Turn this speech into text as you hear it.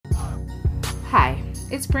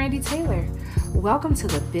it's Brandy Taylor. Welcome to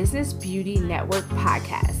the Business Beauty Network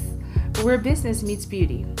podcast, where business meets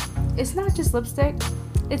beauty. It's not just lipstick,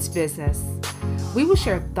 it's business. We will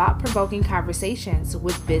share thought-provoking conversations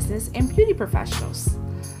with business and beauty professionals.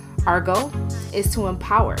 Our goal is to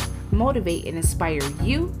empower, motivate, and inspire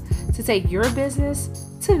you to take your business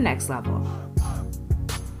to the next level.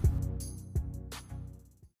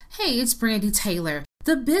 Hey, it's Brandy Taylor,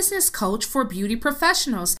 the business coach for beauty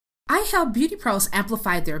professionals. I help beauty pros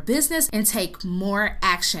amplify their business and take more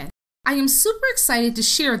action. I am super excited to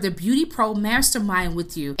share the Beauty Pro Mastermind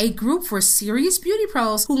with you, a group for serious beauty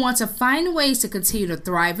pros who want to find ways to continue to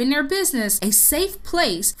thrive in their business, a safe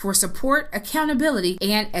place for support, accountability,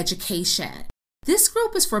 and education. This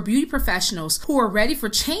group is for beauty professionals who are ready for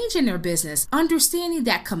change in their business, understanding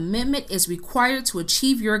that commitment is required to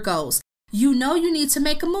achieve your goals. You know you need to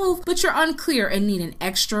make a move, but you're unclear and need an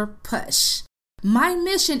extra push. My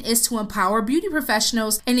mission is to empower beauty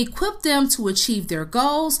professionals and equip them to achieve their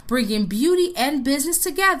goals, bringing beauty and business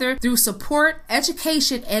together through support,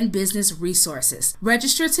 education, and business resources.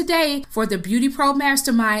 Register today for the Beauty Pro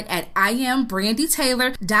Mastermind at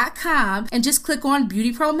IamBrandyTaylor.com and just click on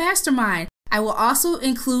Beauty Pro Mastermind. I will also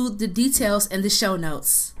include the details in the show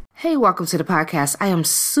notes. Hey, welcome to the podcast. I am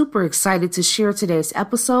super excited to share today's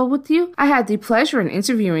episode with you. I had the pleasure in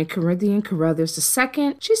interviewing Corinthian Carruthers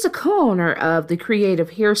II. She's the co-owner of the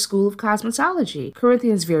Creative Hair School of Cosmetology.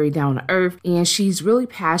 Corinthian's very down to earth, and she's really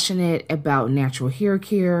passionate about natural hair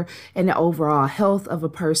care and the overall health of a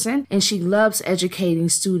person. And she loves educating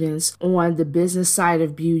students on the business side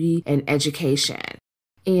of beauty and education.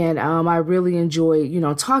 And I really enjoy,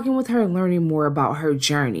 talking with her and learning more about her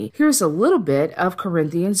journey. Here's a little bit of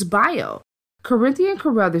Corinthian's bio. Corinthian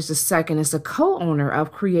Carruthers II is the co-owner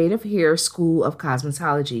of Creative Hair School of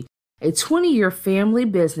Cosmetology, a 20-year family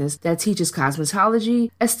business that teaches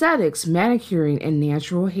cosmetology, aesthetics, manicuring, and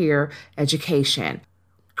natural hair education.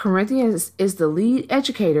 Corinthian is the lead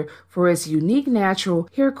educator for its unique natural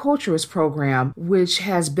hair culturist program, which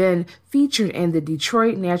has been featured in the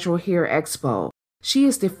Detroit Natural Hair Expo. She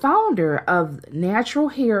is the founder of Natural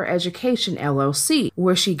Hair Education, LLC,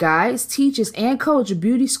 where she guides, teaches, and coaches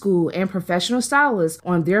beauty school and professional stylists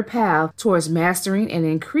on their path towards mastering and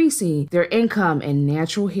increasing their income in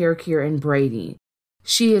natural hair care and braiding.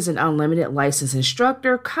 She is an unlimited licensed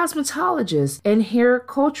instructor, cosmetologist, and hair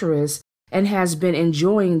culturist, and has been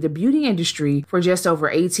enjoying the beauty industry for just over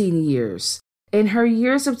 18 years. In her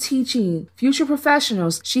years of teaching future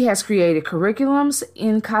professionals, she has created curriculums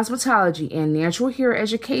in cosmetology and natural hair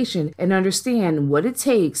education and understand what it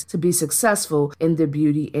takes to be successful in the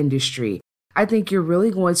beauty industry. I think you're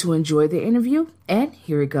really going to enjoy the interview, and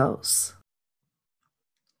here it goes.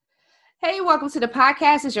 Hey, welcome to the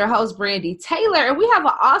podcast. It's your host, Brandy Taylor, and we have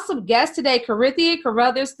an awesome guest today, Corinthian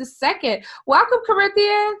Carruthers II. Welcome,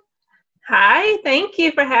 Corinthian. Hi, thank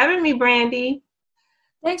you for having me, Brandy.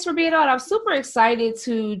 Thanks for being on. I'm super excited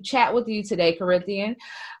to chat with you today, Corinthian.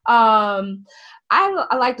 I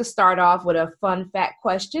like to start off with a fun fact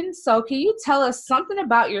question. So can you tell us something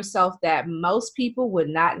about yourself that most people would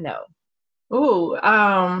not know? Ooh,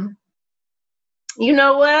 you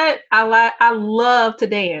know what? I love to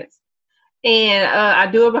dance. And I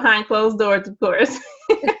do it behind closed doors, of course.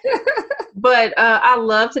 But I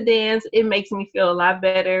love to dance. It makes me feel a lot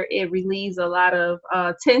better. It relieves a lot of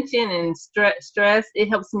tension and stress. It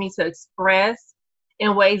helps me to express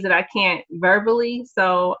in ways that I can't verbally.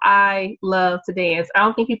 So I love to dance. I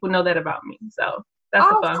don't think people know that about me. So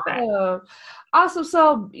that's a fun fact. Awesome.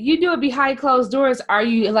 So you do it behind closed doors.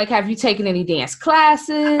 Have you taken any dance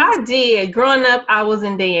classes? I did. Growing up, I was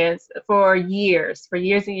in dance for years and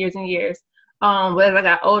years and years. But as I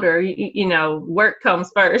got older, work comes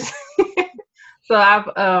first. So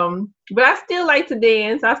but I still like to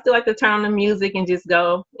dance. I still like to turn on the music and just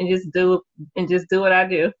go and just do what I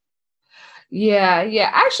do.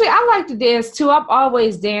 Yeah. Actually, I like to dance too. I'm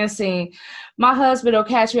always dancing. My husband will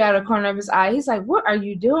catch me out of the corner of his eye. He's like, "What are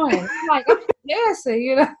you doing?" I'm like, "I'm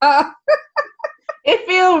dancing," It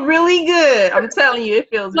feels really good. I'm telling you, it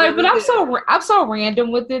feels really good. But I'm so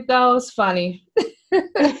random with it though. It's funny.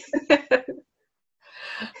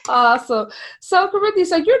 Awesome. So,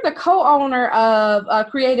 Corinthian, you're the co-owner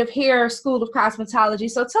of Creative Hair School of Cosmetology.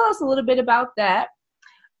 So tell us a little bit about that.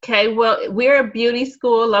 Okay, well, we're a beauty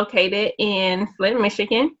school located in Flint,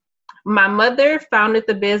 Michigan. My mother founded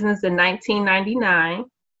the business in 1999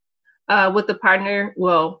 with a partner,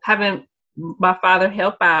 having my father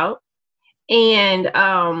help out. And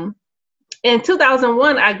in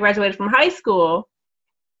 2001, I graduated from high school.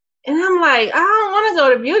 And I'm like, I don't want to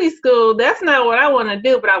go to beauty school. That's not what I want to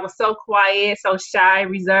do. But I was so quiet, so shy,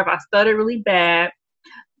 reserved. I stuttered really bad.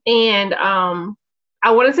 And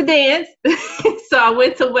I wanted to dance. So I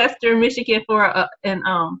went to Western Michigan for an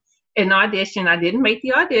audition. I didn't make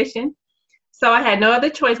the audition. So I had no other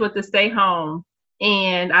choice but to stay home.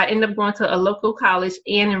 And I ended up going to a local college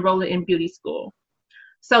and enrolling in beauty school.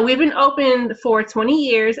 So we've been open for 20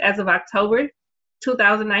 years as of October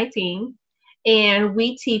 2019. And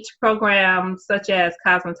we teach programs such as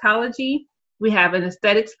cosmetology. We have an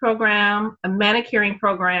aesthetics program, a manicuring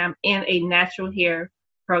program, and a natural hair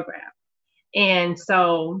program. And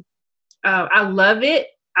so I love it.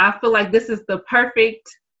 I feel like this is the perfect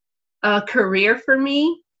career for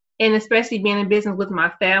me, and especially being in business with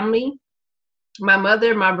my family. My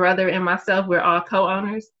mother, my brother, and myself, we're all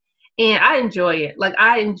co-owners. And I enjoy it. Like,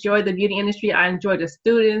 I enjoy the beauty industry. I enjoy the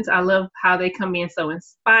students. I love how they come in so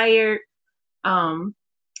inspired.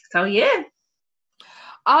 So yeah.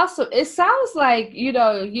 Awesome. It sounds like, you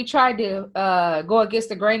tried to go against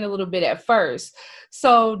the grain a little bit at first.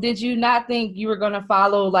 So did you not think you were going to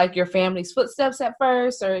follow like your family's footsteps at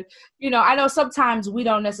first? Or, I know sometimes we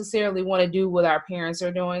don't necessarily want to do what our parents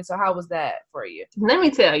are doing. So how was that for you? Let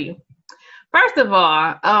me tell you. First of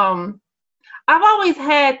all, I've always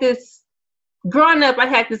had this, growing up, I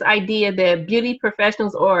had this idea that beauty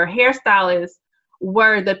professionals or hairstylists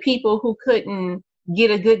were the people who couldn't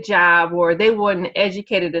get a good job, or they weren't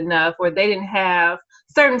educated enough, or they didn't have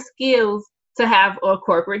certain skills to have a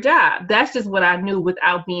corporate job. That's just what I knew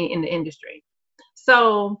without being in the industry.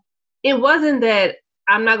 So it wasn't that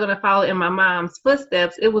I'm not going to follow in my mom's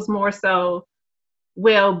footsteps. It was more so,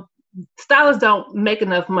 well, stylists don't make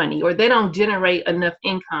enough money, or they don't generate enough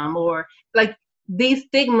income, or like these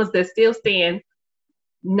stigmas that still stand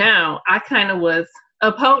now. I kind of was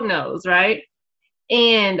a poke nose, right?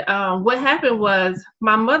 And what happened was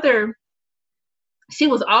my mother, she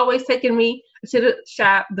was always taking me to the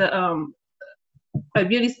shop, the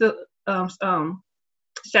beauty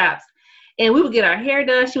shops, and we would get our hair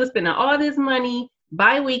done. She was spending all this money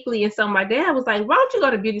bi-weekly. And so my dad was like, why don't you go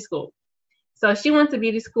to beauty school? So she went to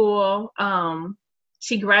beauty school.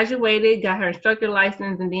 She graduated, got her instructor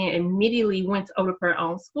license, and then immediately went to open up her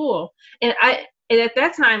own school. And at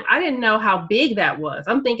that time, I didn't know how big that was.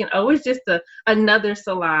 I'm thinking, oh, it's just another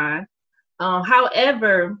salon.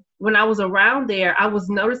 However, when I was around there, I was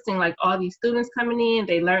noticing like all these students coming in,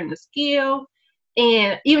 they learned the skill.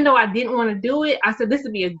 And even though I didn't want to do it, I said, this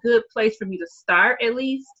would be a good place for me to start at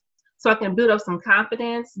least, so I can build up some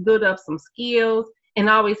confidence, build up some skills, and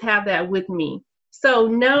always have that with me. So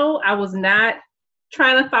no, I was not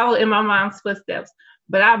trying to follow in my mom's footsteps,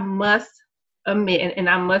 but I must admit, and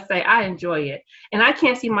I must say, I enjoy it. And I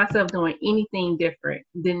can't see myself doing anything different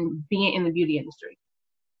than being in the beauty industry.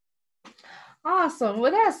 Awesome.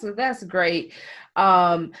 Well, that's great.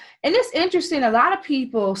 And it's interesting. A lot of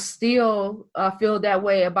people still feel that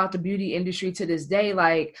way about the beauty industry to this day.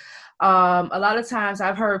 Like, a lot of times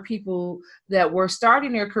I've heard people that were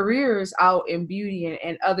starting their careers out in beauty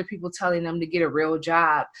and other people telling them to get a real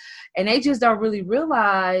job. And they just don't really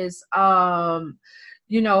realize,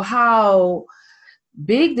 how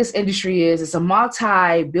big this industry is. It's a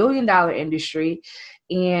multi-billion-dollar industry.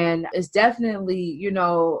 And it's definitely,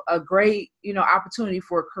 a great, opportunity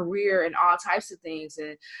for a career and all types of things.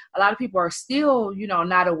 And a lot of people are still,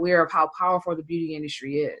 not aware of how powerful the beauty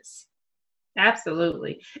industry is.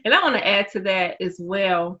 Absolutely. And I want to add to that as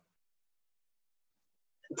well.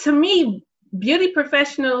 To me, beauty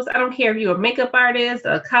professionals, I don't care if you're a makeup artist,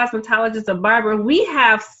 a cosmetologist, a barber, we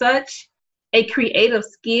have such a creative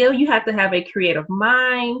skill. You have to have a creative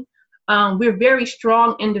mind. We're very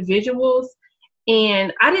strong individuals.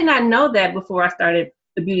 And I did not know that before I started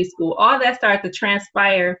the beauty school. All that started to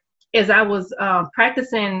transpire as I was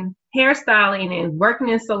practicing hairstyling and working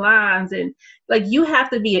in salons. And like, you have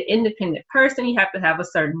to be an independent person. You have to have a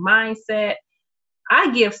certain mindset. I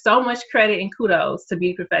give so much credit and kudos to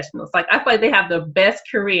beauty professionals. Like, I feel like they have the best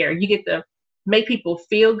career. You get to make people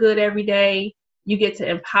feel good every day. You get to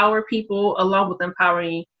empower people along with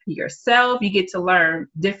empowering yourself. You get to learn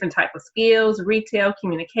different type of skills, retail,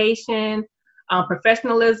 communication,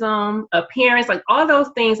 professionalism, appearance. Like, all those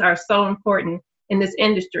things are so important in this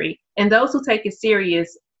industry. And those who take it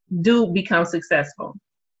serious do become successful.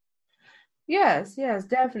 Yes,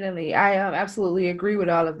 definitely. I absolutely agree with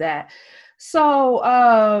all of that.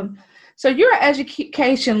 So, so you're an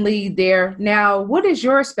education lead there. Now, what is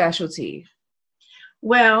your specialty?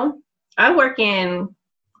 Well, I work in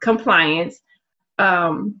compliance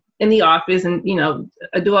in the office and,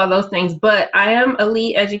 I do all those things, but I am a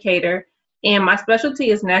lead educator and my specialty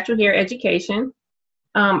is natural hair education.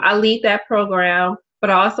 I lead that program, but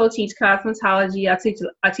I also teach cosmetology.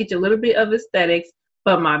 I teach a little bit of aesthetics,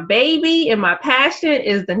 but my baby and my passion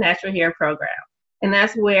is the natural hair program. And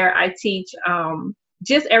that's where I teach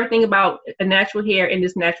just everything about a natural hair and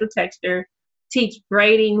this natural texture. Teach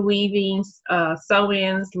braiding, weaving,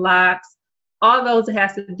 sew-ins, locks, all those that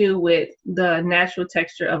has to do with the natural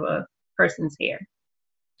texture of a person's hair.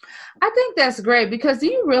 I think that's great because do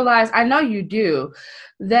you realize, I know you do,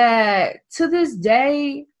 that to this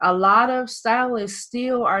day, a lot of stylists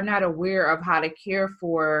still are not aware of how to care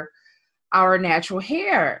for our natural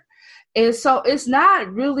hair. And so it's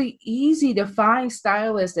not really easy to find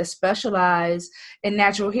stylists that specialize in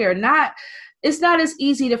natural hair. It's not as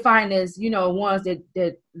easy to find as, ones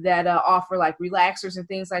that offer like relaxers and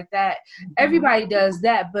things like that. Mm-hmm. Everybody does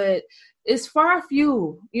that, but it's far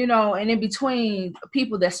few, and in between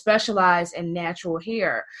people that specialize in natural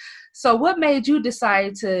hair. So what made you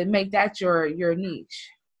decide to make that your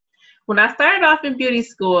niche? When I started off in beauty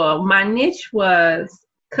school, my niche was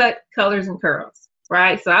cut, colors, and curls,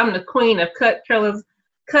 right? So I'm the queen of cuts, colors,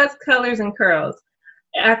 and curls.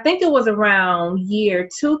 I think it was around year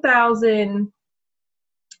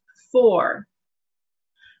 2004,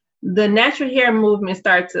 the natural hair movement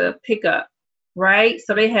started to pick up, right?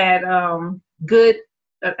 So they had good,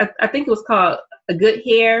 I think it was called A Good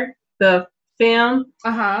Hair, the film.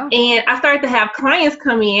 Uh-huh. And I started to have clients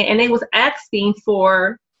come in and they was asking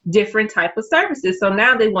for different type of services. So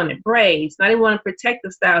now they wanted braids, now they wanted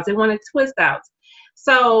protective styles, they wanted twist outs.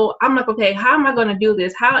 So I'm like, okay, how am I going to do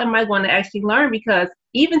this? How am I going to actually learn? Because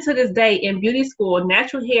even to this day in beauty school,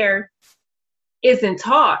 natural hair isn't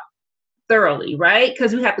taught thoroughly, right?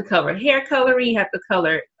 Because you have to cover hair coloring, you have to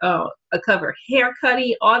cover hair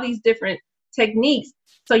cutting, all these different techniques.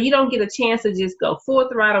 So you don't get a chance to just go full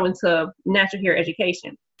throttle into natural hair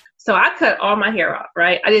education. So I cut all my hair off,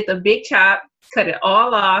 right? I did the big chop, cut it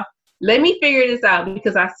all off. Let me figure this out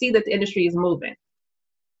because I see that the industry is moving.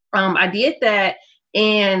 I did that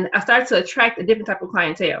and I started to attract a different type of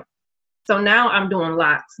clientele. So now I'm doing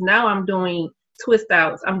locks. Now I'm doing twist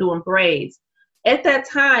outs. I'm doing braids. At that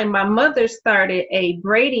time, my mother started a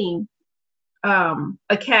braiding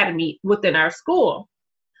academy within our school.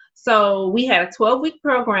 So we had a 12-week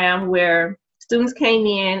program where students came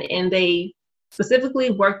in and they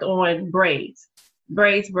specifically worked on braids.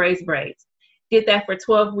 Did that for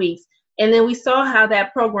 12 weeks. And then we saw how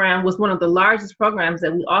that program was one of the largest programs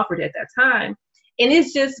that we offered at that time. And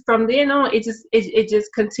it's just from then on, it just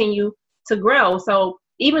continued to grow. So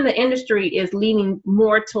even the industry is leaning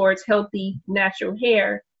more towards healthy natural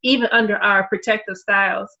hair, even under our protective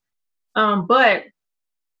styles. But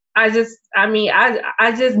I just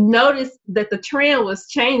noticed that the trend was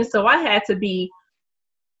changing. So I had to be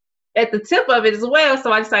at the tip of it as well.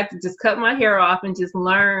 So I decided to just cut my hair off and just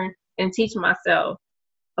learn and teach myself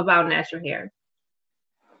about natural hair.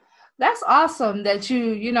 That's awesome that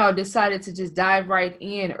you decided to just dive right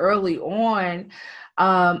in early on.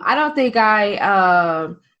 I don't think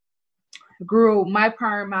I grew my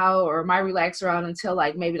perm out or my relaxer out until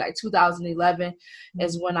maybe 2011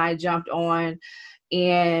 is when I jumped on.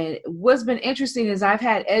 And what's been interesting is I've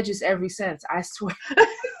had edges ever since, I swear.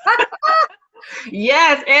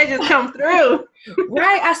 Yes, edges come through.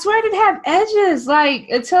 Right. I swear I didn't have edges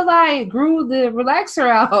until I grew the relaxer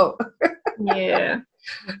out. Yeah.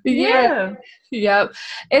 Yeah. Yep.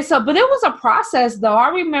 And so, but it was a process though. I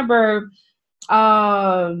remember,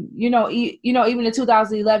 even in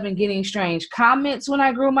 2011 getting strange comments when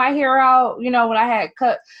I grew my hair out, when I had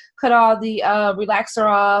cut all the relaxer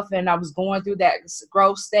off and I was going through that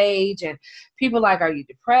growth stage and people like, are you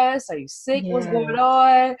depressed? Are you sick? Yeah. What's going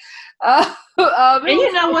on?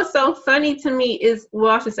 And what's so funny to me is,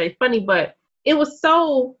 well, I should say funny, but it was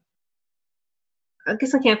so, I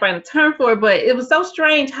guess I can't find a term for it, but it was so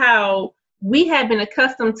strange how we had been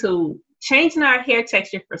accustomed to changing our hair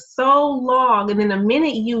texture for so long. And then the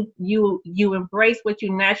minute you embrace what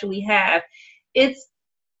you naturally have, it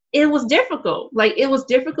was difficult. It was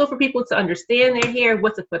difficult for people to understand their hair,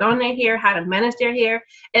 what to put on their hair, how to manage their hair.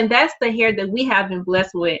 And that's the hair that we have been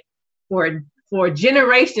blessed with for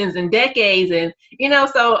generations and decades. And,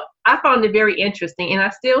 so I found it very interesting. And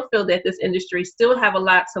I still feel that this industry still have a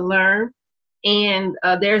lot to learn. And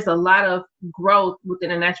there's a lot of growth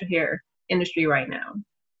within the natural hair industry right now.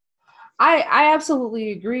 I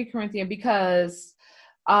absolutely agree, Corinthia, because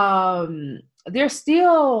there's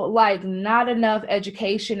still not enough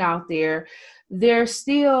education out there. There's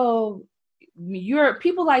still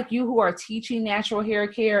people like you who are teaching natural hair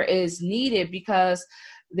care is needed because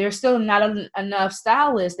there's still not enough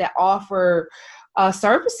stylists that offer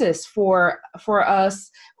services for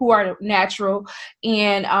us who are natural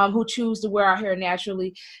and who choose to wear our hair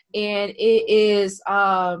naturally. And it is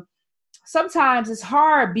sometimes it's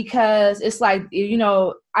hard because it's I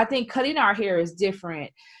think cutting our hair is different.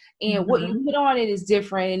 and what you put on it is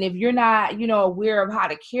different. And if you're not, aware of how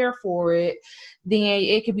to care for it, then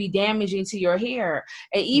it could be damaging to your hair.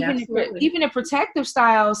 And even the protective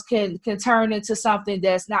styles can turn into something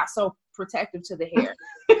that's not so protective to the hair.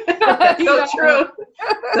 That's so true.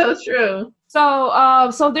 So true.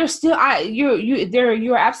 So there's still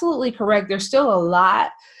you're absolutely correct. There's still a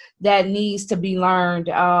lot that needs to be learned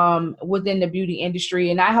within the beauty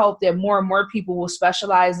industry. And I hope that more and more people will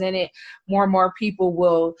specialize in it. More and more people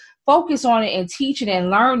will focus on it and teach it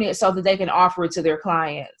and learn it so that they can offer it to their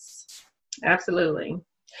clients. Absolutely.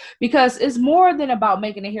 Because it's more than about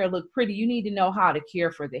making the hair look pretty. You need to know how to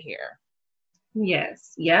care for the hair.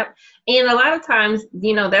 Yes. Yep. And a lot of times,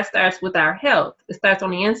 that starts with our health. It starts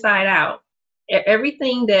on the inside out.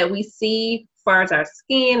 Everything that we see as far as our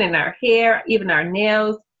skin and our hair, even our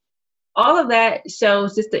nails, all of that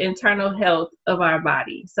shows just the internal health of our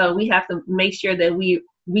body. So we have to make sure that we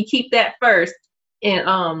keep that first and,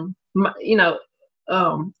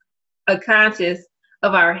 conscious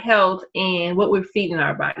of our health and what we're feeding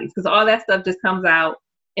our bodies. Because all that stuff just comes out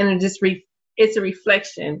and it's a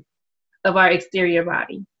reflection of our exterior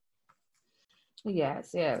body.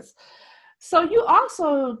 Yes. So you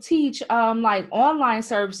also teach like online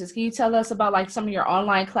services. Can you tell us about like some of your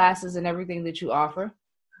online classes and everything that you offer?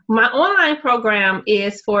 My online program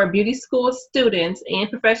is for beauty school students and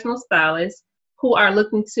professional stylists who are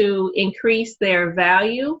looking to increase their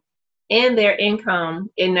value and their income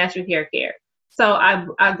in natural hair care. So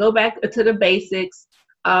I go back to the basics.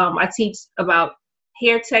 I teach about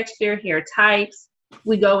hair texture, hair types.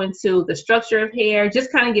 We go into the structure of hair,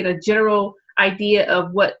 just kind of get a general idea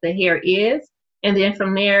of what the hair is. And then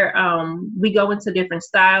from there, we go into different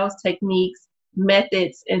styles, techniques,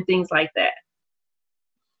 methods, and things like that.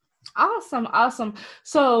 Awesome.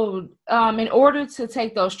 So in order to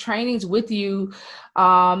take those trainings with you,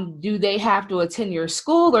 do they have to attend your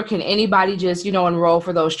school, or can anybody just, enroll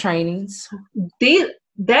for those trainings?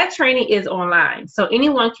 That training is online. So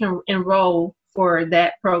anyone can enroll for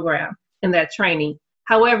that program and that training.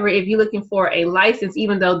 However, if you're looking for a license,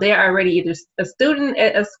 even though they're already either a student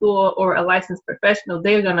at a school or a licensed professional,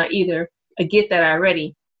 they're going to either get that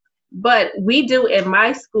already. But we do at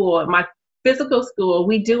my school, my physical school,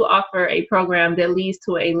 we do offer a program that leads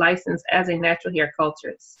to a license as a natural hair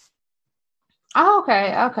culturist. Oh,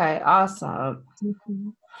 okay. Awesome. Mm-hmm.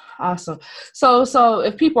 Awesome. So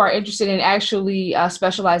if people are interested in actually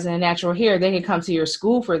specializing in natural hair, they can come to your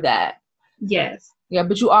school for that. Yes. Yeah,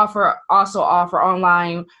 but you also offer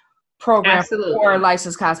online programs for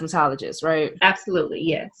licensed cosmetologists, right? Absolutely,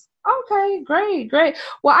 yes. Okay, great.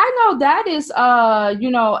 Well, I know that is,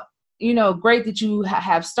 great that you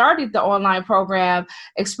have started the online program,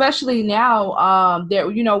 especially now that,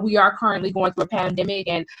 we are currently going through a pandemic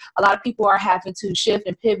and a lot of people are having to shift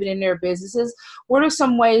and pivot in their businesses. What are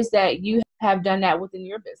some ways that you have done that within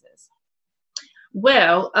your business?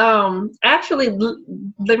 Well, actually,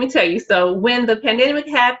 let me tell you. So when the pandemic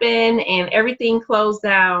happened and everything closed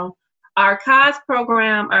down, our COS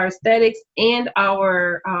program, our aesthetics, and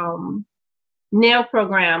our nail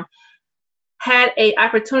program had an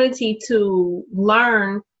opportunity to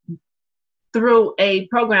learn through a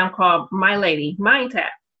program called My Lady Mind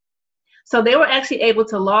Tap. So they were actually able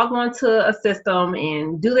to log on to a system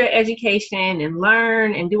and do their education and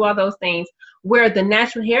learn and do all those things, where the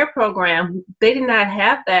natural hair program, they did not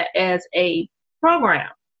have that as a program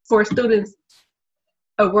for students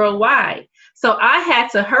worldwide. So I had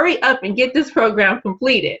to hurry up and get this program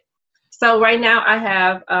completed. So right now I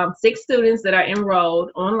have 6 students that are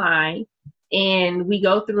enrolled online, and we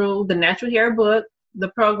go through the natural hair book, the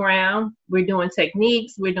program, we're doing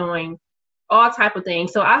techniques, we're doing all type of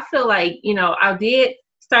things. So I feel like, I did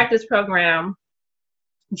start this program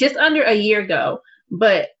just under a year ago,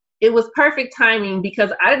 but it was perfect timing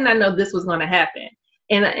because I did not know this was going to happen.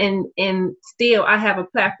 And still I have a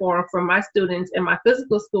platform for my students in my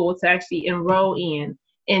physical school to actually enroll in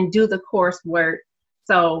and do the coursework.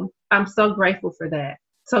 So I'm so grateful for that.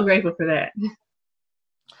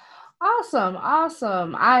 Awesome.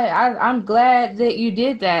 I'm glad that you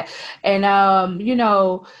did that. And,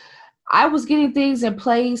 I was getting things in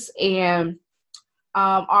place and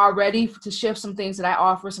already to shift some things that I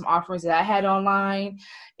offer, some offerings that I had online.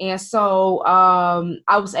 And so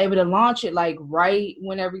I was able to launch it like right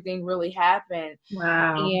when everything really happened.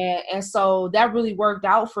 Wow. And so that really worked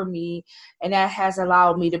out for me, and that has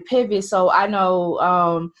allowed me to pivot. So I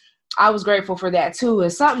know I was grateful for that too.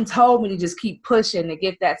 And something told me to just keep pushing to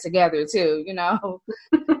get that together too,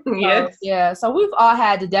 Yes. So we've all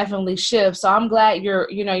had to definitely shift. So I'm glad you're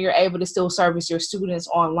able to still service your students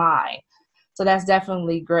online. So that's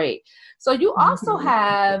definitely great. So you also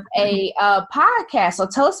have a podcast. So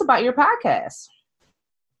tell us about your podcast.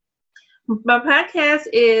 My podcast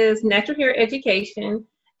is Natural Hair Education,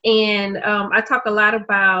 and I talk a lot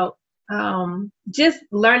about just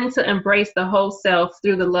learning to embrace the whole self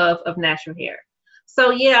through the love of natural hair.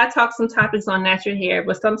 So yeah, I talk some topics on natural hair,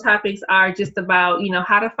 but some topics are just about,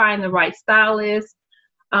 how to find the right stylist.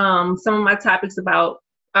 Some of my topics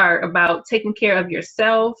are about taking care of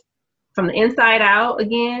yourself from the inside out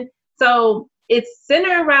again. So it's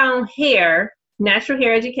centered around hair, natural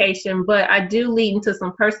hair education, but I do lead into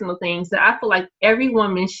some personal things that I feel like every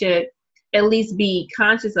woman should at least be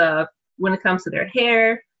conscious of when it comes to their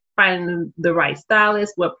hair, finding the right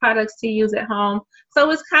stylist, what products to use at home. So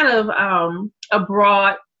it's kind of a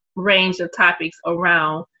broad range of topics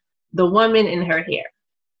around the woman and her hair.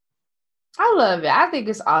 I love it. I think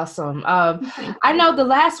it's awesome. I know the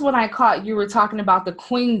last one I caught, you were talking about the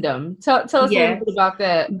queendom. Tell us a little bit about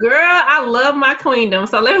that. Girl, I love my queendom.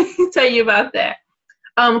 So let me tell you about that.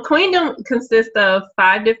 Queendom consists of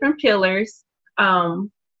 5 different pillars.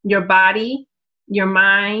 Your body, your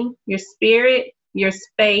mind, your spirit, your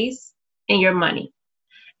space, and your money.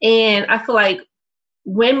 And I feel like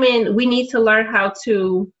women, we need to learn how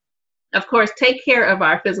to, of course, take care of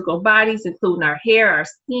our physical bodies, including our hair, our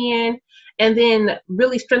skin, and then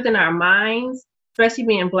really strengthen our minds, especially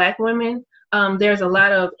being Black women. There's a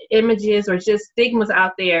lot of images or just stigmas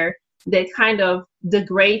out there that kind of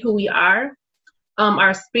degrade who we are.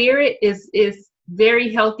 Our spirit is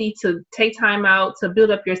very healthy to take time out to build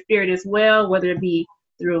up your spirit as well, whether it be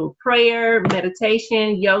through prayer,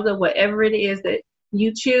 meditation, yoga, whatever it is that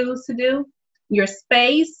you choose to do. Your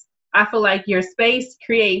space, I feel like your space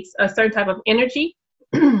creates a certain type of energy.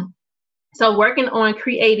 So working on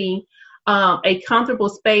creating a comfortable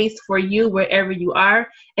space for you wherever you are.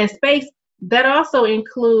 And space, that also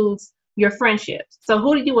includes your friendships. So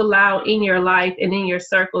who do you allow in your life and in your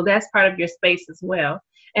circle? That's part of your space as well.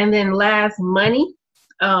 And then last, money.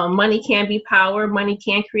 Money can be power. Money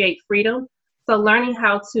can create freedom. So learning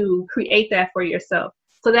how to create that for yourself.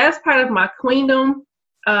 So that's part of my queendom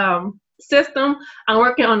system. I'm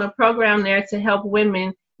working on a program there to help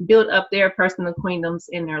women build up their personal queendoms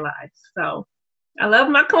in their lives. So I love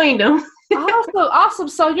my queendom. Awesome.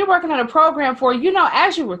 So you're working on a program for,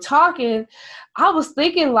 as you were talking, I was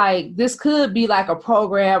thinking like this could be like a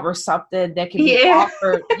program or something that can be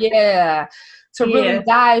offered. To really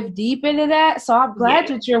dive deep into that. So I'm glad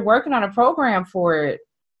that you're working on a program for it.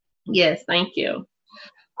 Yes, thank you.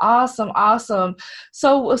 Awesome.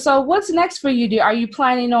 So what's next for you? Are you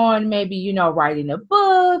planning on maybe, writing a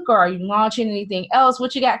book, or are you launching anything else?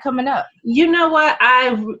 What you got coming up? You know what?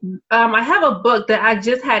 I have a book that I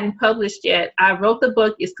just hadn't published yet. I wrote the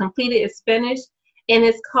book. It's completed. It's finished. And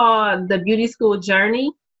it's called The Beauty School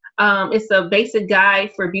Journey. It's a basic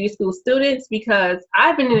guide for beauty school students because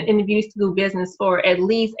I've been in the beauty school business for at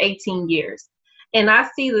least 18 years. And I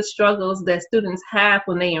see the struggles that students have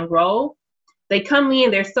when they enroll. They come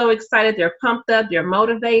in, they're so excited, they're pumped up, they're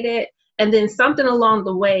motivated, and then something along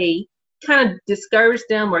the way kind of discourage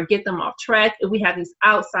them or get them off track. And we have these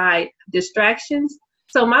outside distractions.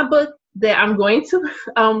 So my book that I'm going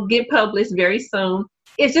to get published very soon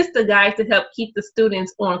is just a guide to help keep the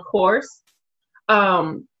students on course.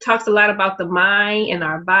 Talks a lot about the mind and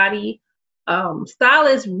our body.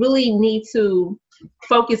 Stylists really need to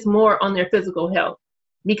focus more on their physical health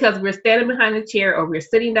because we're standing behind a chair or we're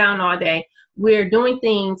sitting down all day. We're doing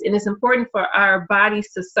things, and it's important for our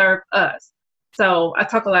bodies to serve us. So I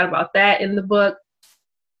talk a lot about that in the book,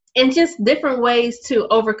 and just different ways to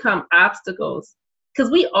overcome obstacles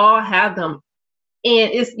because we all have them.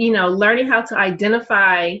 And it's, learning how to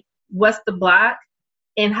identify what's the block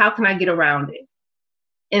and how can I get around it.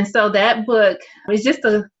 And so that book is just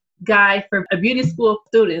a guide for a beauty school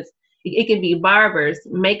students. It can be barbers,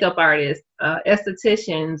 makeup artists,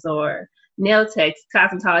 estheticians, or nail techs,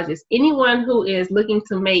 cosmetologists, anyone who is looking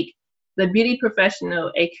to make the beauty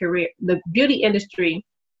professional a career, the beauty industry,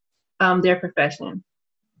 their profession.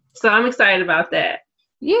 So I'm excited about that.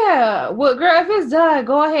 Yeah. Well, girl, if it's done,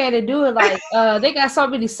 go ahead and do it. Like, they got so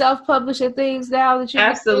many self-publishing things now that you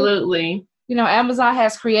absolutely. Amazon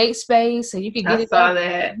has Create Space, and you can get it. I saw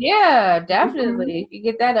that. Yeah, definitely. You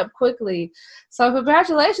can get that up quickly. So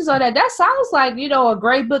congratulations on that. That sounds like, a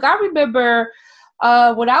great book. I remember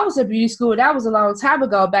when I was at beauty school, that was a long time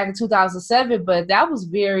ago, back in 2007, but that was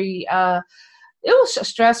very, it was a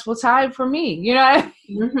stressful time for me.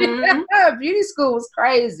 Beauty school was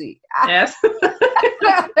crazy. Yes.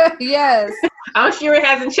 Yes. I'm sure it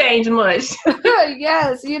hasn't changed much.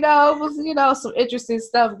 Yes, it was, some interesting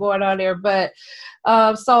stuff going on there. But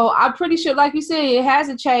so I'm pretty sure, like you said, it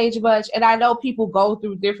hasn't changed much. And I know people go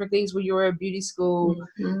through different things when you're in beauty school,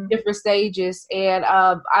 different stages. And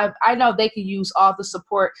I know they can use all the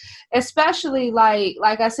support, especially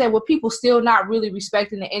like I said, with people still not really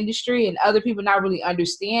respecting the industry and other people not really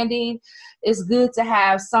understanding. It's good to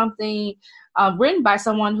have something written by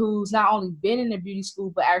someone who's not only been in a beauty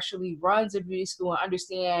school, but actually runs a beauty school and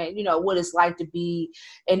understand, what it's like to be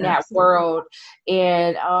in that world.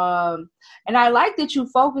 And I like that you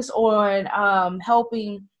focus on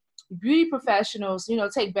helping beauty professionals,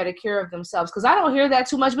 take better care of themselves. Because I don't hear that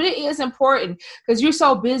too much, but it is important because you're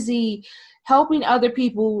so busy helping other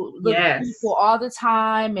people look beautiful all the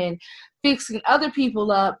time and fixing other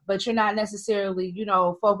people up, but you're not necessarily,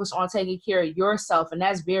 focused on taking care of yourself. And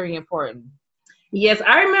that's very important. Yes,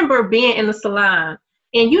 I remember being in the salon,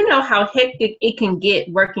 and you know how hectic it can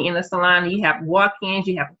get working in a salon. You have walk-ins,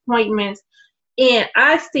 you have appointments, and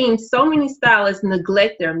I've seen so many stylists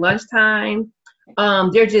neglect their lunchtime.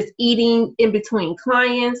 They're just eating in between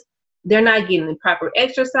clients. They're not getting the proper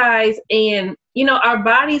exercise. And, our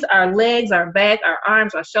bodies, our legs, our back, our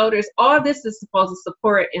arms, our shoulders, all this is supposed to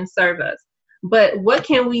support and serve us. But what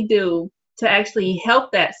can we do to actually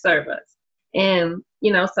help that serve us? And,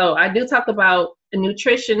 so I do talk about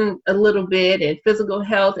nutrition a little bit and physical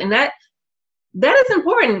health. And that is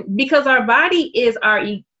important because our body is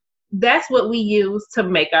that's what we use to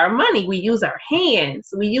make our money. We use our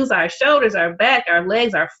hands, we use our shoulders, our back, our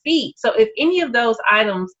legs, our feet. So if any of those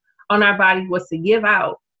items on our body was to give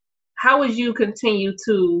out, how would you continue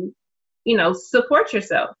to, support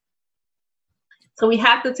yourself? So we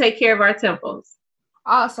have to take care of our temples.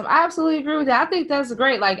 Awesome. I absolutely agree with that. I think that's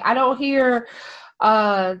great. Like, I don't hear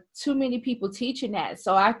too many people teaching that.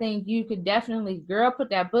 So I think you could definitely, put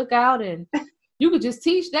that book out and you could just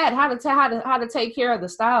teach that how to take care of the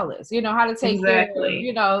stylist, how to take care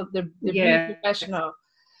of, the beauty professional.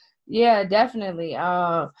 Yeah, definitely.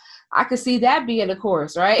 I could see that being a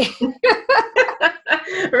course, right?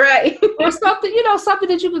 Right. Or something, something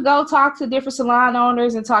that you could go talk to different salon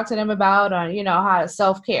owners and talk to them about on, how to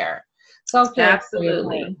self-care. Self-care.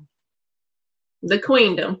 Absolutely. The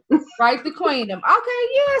queendom. Right, the queendom. Okay,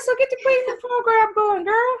 yeah, so get the queendom program going,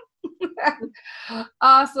 girl.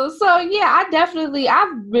 Awesome. So yeah, I've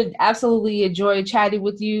absolutely enjoyed chatting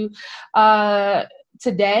with you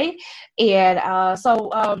today. And so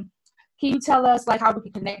can you tell us how we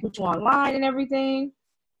can connect with you online and everything?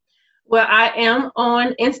 Well, I am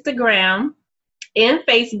on Instagram and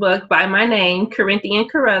Facebook by my name, Corinthian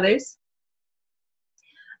Carruthers.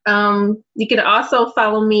 You can also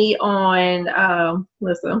follow me on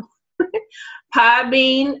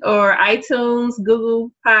Podbean or iTunes,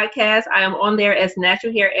 Google Podcasts. I am on there as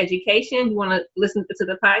Natural Hair Education. You want to listen to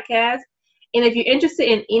the podcast. And if you're interested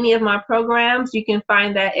in any of my programs, you can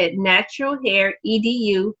find that at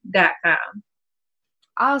naturalhairedu.com.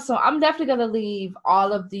 Also, I'm definitely going to leave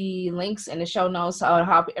all of the links in the show notes on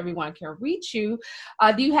how everyone can reach you.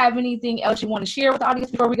 Do you have anything else you want to share with the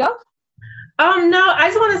audience before we go? No, I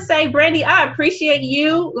just want to say, Brandy, I appreciate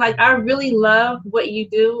you. I really love what you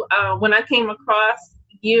do. When I came across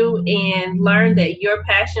you and learned that your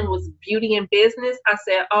passion was beauty and business, I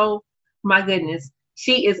said, oh my goodness,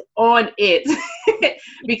 she is on it.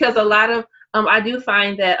 Because a lot of, I do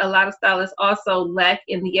find that a lot of stylists also lack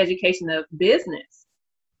in the education of business.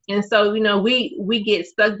 And so, we get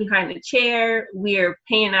stuck behind the chair. We're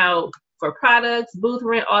paying out for products, booth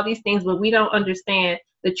rent, all these things, but we don't understand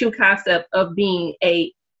the true concept of being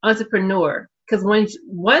a entrepreneur. Because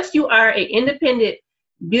once you are an independent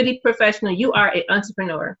beauty professional, you are an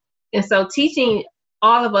entrepreneur. And so teaching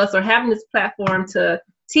all of us or having this platform to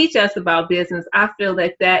teach us about business, I feel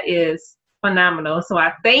that is phenomenal. So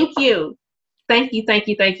I thank you. Thank you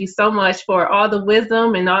so much for all the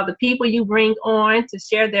wisdom and all the people you bring on to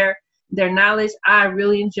share their knowledge. I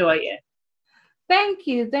really enjoy it. Thank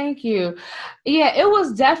you. Yeah, it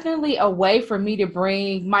was definitely a way for me to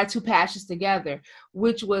bring my two passions together,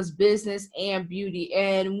 which was business and beauty.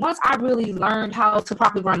 And once I really learned how to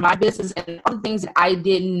properly run my business and all the things that I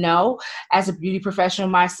didn't know as a beauty professional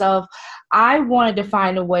myself, I wanted to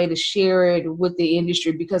find a way to share it with the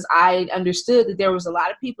industry because I understood that there was a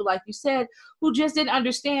lot of people, like you said, who just didn't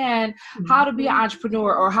understand how to be an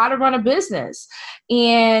entrepreneur or how to run a business.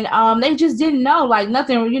 And they just didn't know,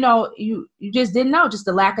 nothing, you just didn't know, just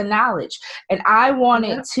the lack of knowledge. And I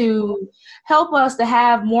wanted to help us to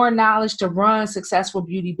have more knowledge to run successful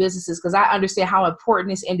beauty businesses because I understand how important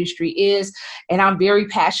this industry is. And I'm very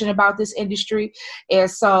passionate about this industry. And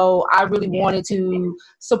so I really wanted to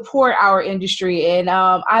support our our industry, and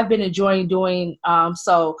I've been enjoying doing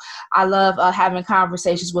so. I love having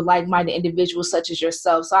conversations with like-minded individuals such as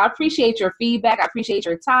yourself. So I appreciate your feedback. I appreciate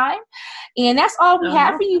your time. And that's all we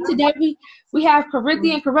have for you today. We have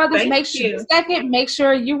Corinthia and Carruthers. Make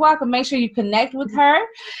sure you're welcome. Make sure you connect with her.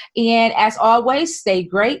 And as always, stay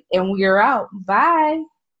great, and we're out. Bye.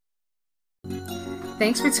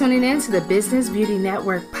 Thanks for tuning in to the Business Beauty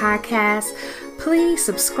Network podcast. Please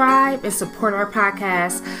subscribe and support our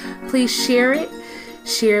podcast. Please share it.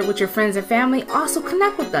 Share it with your friends and family. Also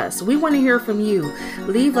connect with us. We want to hear from you.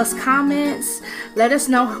 Leave us comments. Let us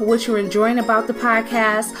know what you're enjoying about the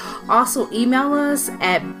podcast. Also email us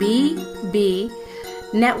at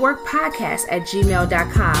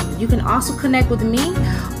bbnetworkpodcast@gmail.com. You can also connect with me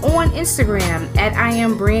on Instagram at I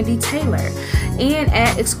am Brandy Taylor and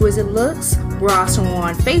at Exquisite Looks. We're also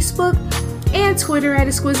on Facebook and Twitter at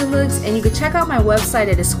Exquisite Looks, and you can check out my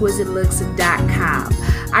website at exquisitelooks.com.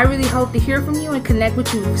 I really hope to hear from you and connect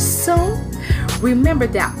with you soon. Remember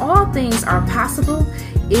that all things are possible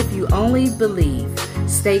if you only believe.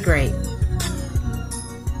 Stay great.